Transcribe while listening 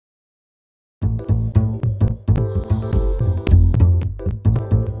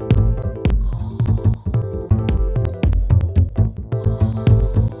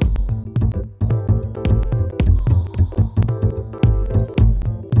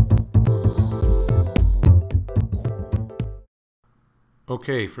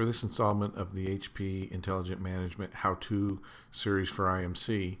Okay, for this installment of the HP Intelligent Management How-To series for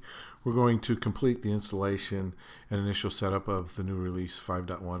IMC, we're going to complete the installation and initial setup of the new release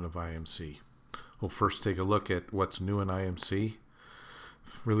 5.1 of IMC. We'll first take a look at what's new in IMC,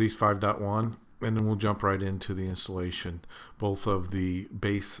 release 5.1, and then we'll jump right into the installation, both of the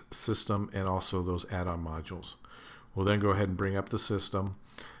base system and also those add-on modules. We'll then go ahead and bring up the system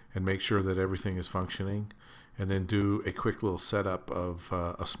and make sure that everything is functioning, and then do a quick little setup of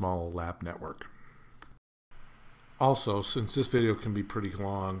a small lab network. Also, since this video can be pretty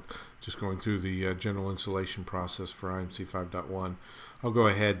long, just going through the general installation process for IMC 5.1, I'll go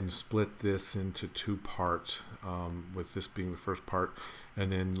ahead and split this into two parts, with this being the first part,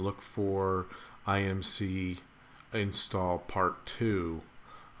 and then look for IMC install part 2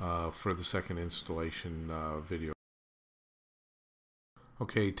 for the second installation video.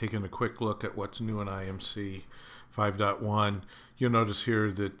 Okay, taking a quick look at what's new in IMC 5.1, you'll notice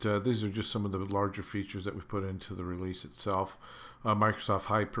here that these are just some of the larger features that we've put into the release itself. Microsoft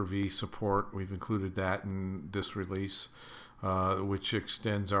Hyper-V support, we've included that in this release, which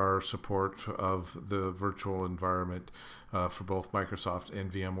extends our support of the virtual environment for both Microsoft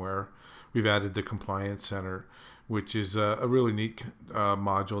and VMware. We've added the Compliance Center, which is a really neat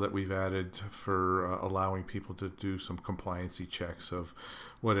module that we've added for allowing people to do some compliancy checks of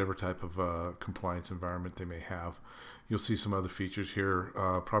whatever type of compliance environment they may have. You'll see some other features here.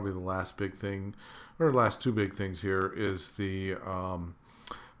 Probably the last big thing, or last two big things here, is the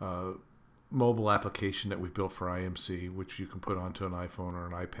mobile application that we've built for IMC, which you can put onto an iPhone or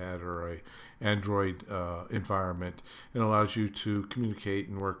an iPad or a Android environment, and allows you to communicate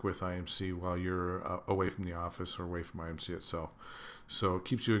and work with IMC while you're away from the office or away from IMC itself. So it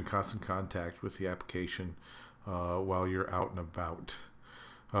keeps you in constant contact with the application while you're out and about.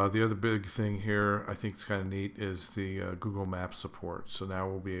 The other big thing here, I think it's kind of neat, is the Google Maps support. So now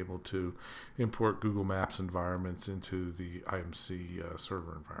we'll be able to import Google Maps environments into the IMC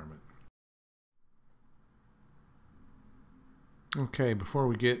server environment. Okay, before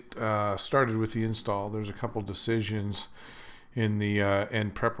we get started with the install, there's a couple decisions in the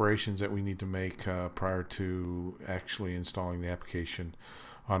and preparations that we need to make prior to actually installing the application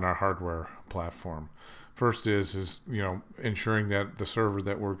on our hardware platform. First is ensuring that the server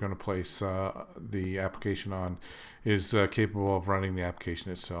that we're going to place the application on is capable of running the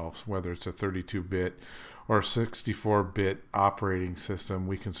application itself, whether it's a 32-bit or 64-bit operating system.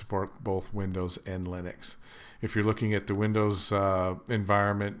 We can support both Windows and Linux. If you're looking at the Windows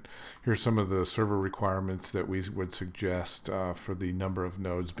environment, here's some of the server requirements that we would suggest for the number of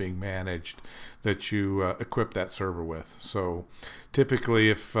nodes being managed that you equip that server with. So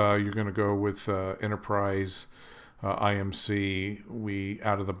typically, if you're going to go with Enterprise IMC, we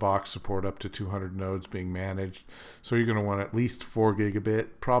out of the box support up to 200 nodes being managed. So you're going to want at least 4 gigabit,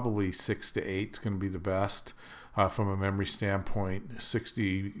 probably 6 to 8 is going to be the best. From a memory standpoint,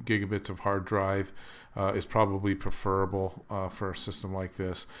 60 gigabits of hard drive is probably preferable for a system like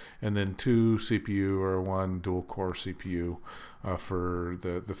this, and then 2 CPU or 1 dual core CPU for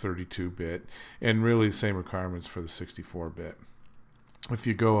the 32-bit, and really the same requirements for the 64-bit. If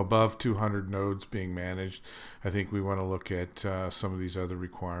you go above 200 nodes being managed, I think we want to look at some of these other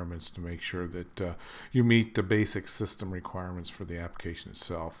requirements to make sure that you meet the basic system requirements for the application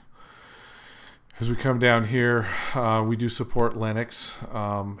itself. As we come down here, we do support Linux,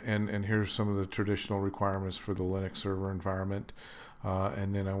 and here's some of the traditional requirements for the Linux server environment.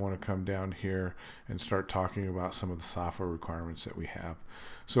 And then I want to come down here and start talking about some of the software requirements that we have.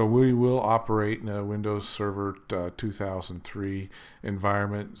 So we will operate in a Windows Server 2003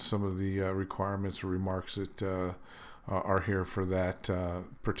 environment. Some of the requirements or remarks that are here for that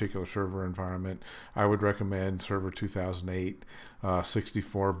particular server environment. I would recommend Server 2008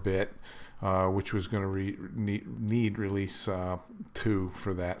 64-bit. Which was going to need release 2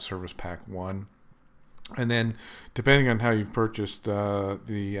 for that, Service Pack 1. And then, depending on how you've purchased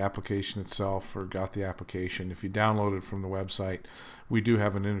the application itself or got the application, if you download it from the website, we do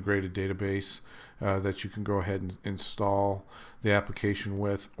have an integrated database that you can go ahead and install the application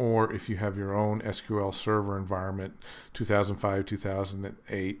with, or if you have your own SQL Server environment, 2005,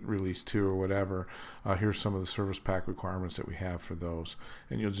 2008, release 2 or whatever, here's some of the Service Pack requirements that we have for those.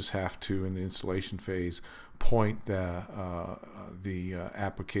 And you'll just have to, in the installation phase, point the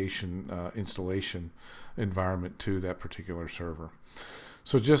application installation environment to that particular server.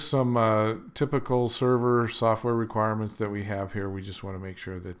 So just some typical server software requirements that we have here. We just want to make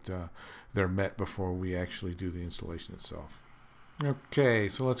sure that they're met before we actually do the installation itself. Okay,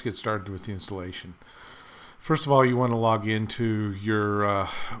 so let's get started with the installation. First of all, you want to log into your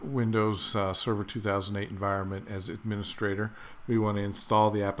Windows Server 2008 environment as administrator. We want to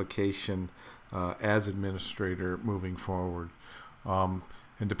install the application as administrator moving forward. And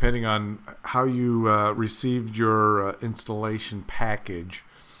depending on how you received your installation package,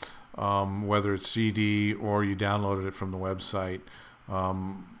 whether it's CD or you downloaded it from the website,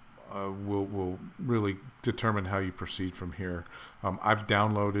 will really determine how you proceed from here. I've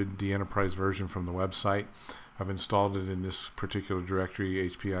downloaded the enterprise version from the website. I've installed it in this particular directory,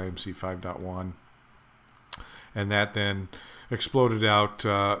 HP IMC 5.1, and that then exploded out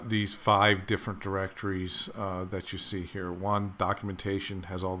these 5 different directories that you see here. One, documentation,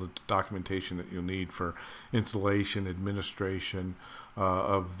 has all the documentation that you'll need for installation, administration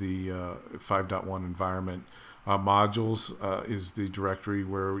of the 5.1 environment. Modules is the directory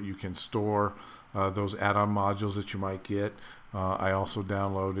where you can store those add-on modules that you might get. I also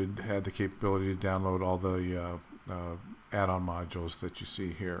had the capability to download all the add-on modules that you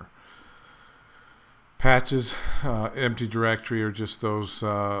see here. Patches, empty directory, are just those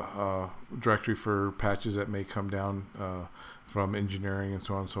directory for patches that may come down from engineering and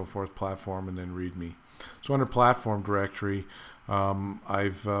so on and so forth, platform, and then README. So under platform directory,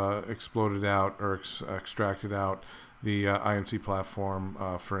 I've exploded out or extracted out the IMC platform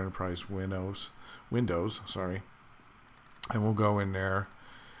for enterprise Windows, sorry. And we'll go in there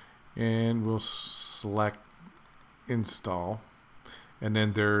and we'll select install, and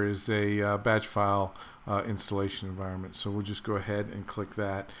then there is a batch file installation environment. So we'll just go ahead and click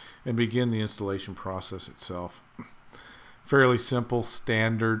that and begin the installation process itself. Fairly simple,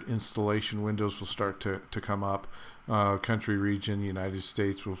 standard installation windows will start to come up. Country, region, United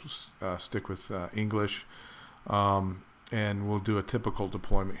States, will stick with English, and we'll do a typical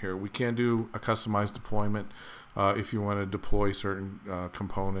deployment here. We can do a customized deployment if you want to deploy certain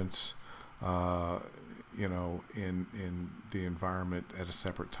components you know, in the environment at a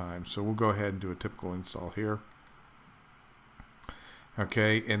separate time. So we'll go ahead and do a typical install here.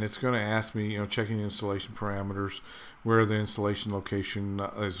 Okay, and it's going to ask me, you know, checking the installation parameters, where the installation location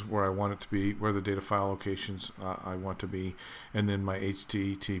is where I want it to be, where the data file locations I want to be, and then my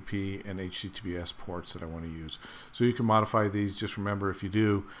HTTP and HTTPS ports that I want to use. So you can modify these. Just remember, if you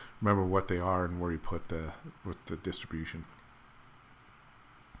do, remember what they are and where you put the distribution.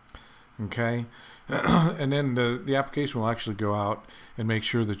 Okay, and then the application will actually go out and make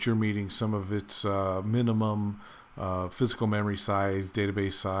sure that you're meeting some of its minimum physical memory size,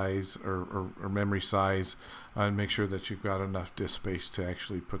 database size, or memory size, and make sure that you've got enough disk space to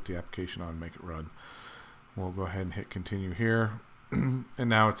actually put the application on and make it run. We'll go ahead and hit continue here. And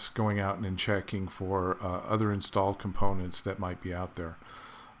now it's going out and checking for other installed components that might be out there.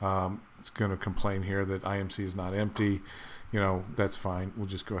 It's going to complain here that IMC is not empty. You know, that's fine. We'll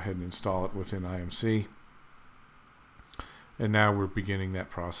just go ahead and install it within IMC. And now we're beginning that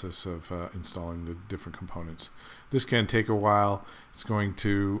process of installing the different components. This can take a while. It's going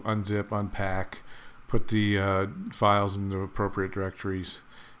to unzip, unpack, put the files in the appropriate directories,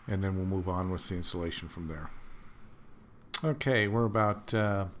 and then we'll move on with the installation from there. Okay, we're about,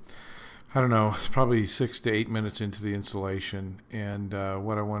 I don't know, it's probably 6 to 8 minutes into the installation. And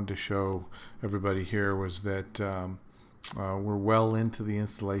what I wanted to show everybody here was that we're well into the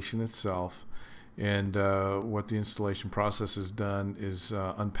installation itself. And what the installation process has done is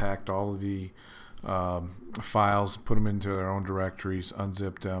unpacked all of the files, put them into their own directories,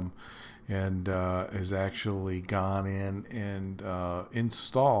 unzipped them, and has actually gone in and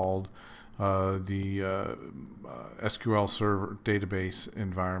installed the SQL Server database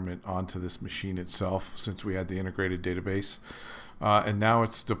environment onto this machine itself, since we had the integrated database. And now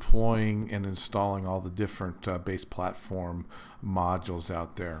it's deploying and installing all the different base platform modules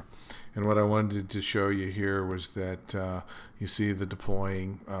out there. And what I wanted to show you here was that you see the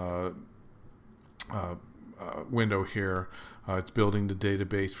deploying window here. It's building the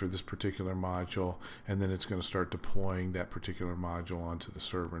database for this particular module, and then it's going to start deploying that particular module onto the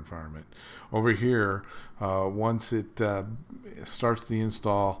server environment. Over here, once it starts the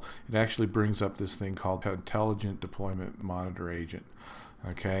install, it actually brings up this thing called Intelligent Deployment Monitor Agent.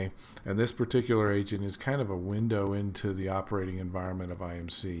 Okay, and this particular agent is kind of a window into the operating environment of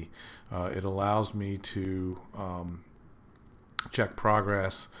IMC. It allows me to check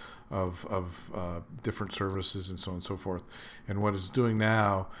progress of different services and so on and so forth. And what it's doing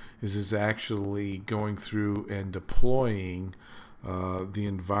now is it's actually going through and deploying the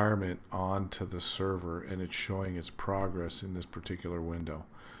environment onto the server, and it's showing its progress in this particular window.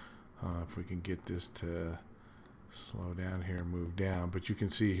 If we can get this to slow down here and move down, but you can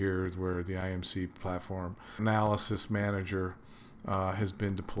see here is where the IMC platform analysis manager has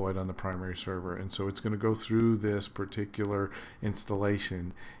been deployed on the primary server, and so it's going to go through this particular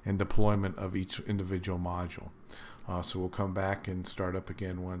installation and deployment of each individual module. So we'll come back and start up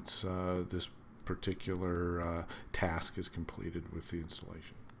again once this particular task is completed with the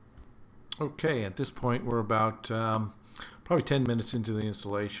installation. Okay, at this point we're about probably 10 minutes into the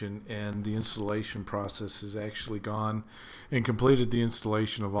installation, and the installation process has actually gone and completed the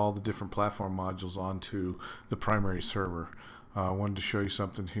installation of all the different platform modules onto the primary server. I wanted to show you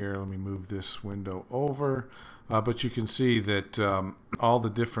something here. Let me move this window over, but you can see that all the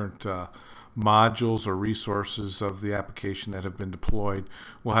different modules or resources of the application that have been deployed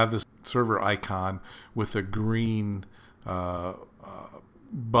will have this server icon with a green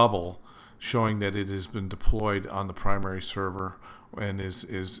bubble showing that it has been deployed on the primary server and has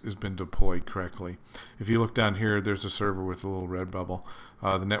been deployed correctly. If you look down here, there's a server with a little red bubble.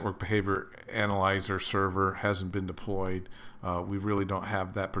 The network behavior analyzer server hasn't been deployed. We really don't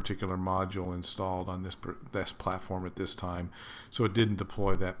have that particular module installed on this platform at this time, so it didn't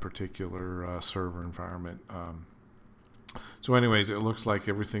deploy that particular server environment. So anyways, it looks like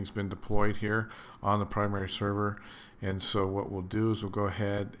everything's been deployed here on the primary server, and so what we'll do is we'll go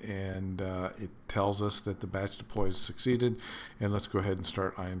ahead and it tells us that the batch deploy has succeeded, and let's go ahead and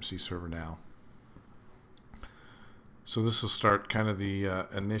start IMC server now. So this will start kind of the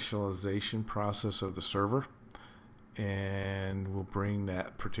initialization process of the server, and we'll bring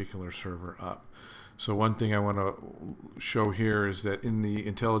that particular server up. So one thing I want to show here is that in the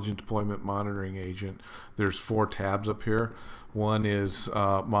Intelligent Deployment Monitoring Agent, there's 4 tabs up here. One is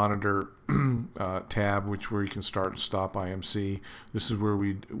Monitor tab, where you can start and stop IMC. This is where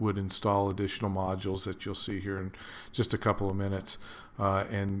we would install additional modules that you'll see here in just a couple of minutes.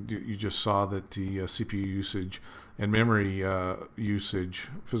 And you just saw that the CPU usage and memory usage,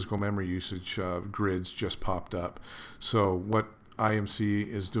 physical memory usage grids just popped up. So what IMC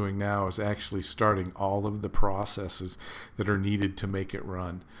is doing now is actually starting all of the processes that are needed to make it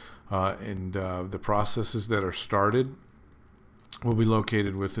run. The processes that are started will be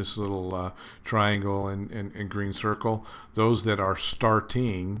located with this little triangle and green circle. Those that are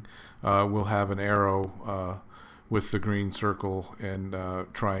starting will have an arrow with the green circle and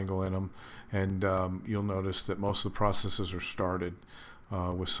triangle in them, and you'll notice that most of the processes are started,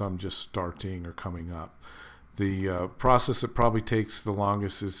 with some just starting or coming up. The process that probably takes the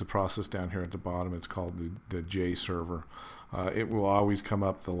longest is the process down here at the bottom. It's called the J server. It will always come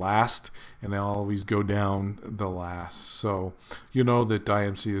up the last, and they'll always go down the last. So you know that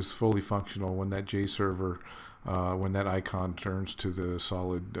IMC is fully functional when that J server, when that icon turns to the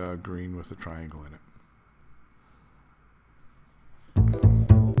solid green with the triangle in it.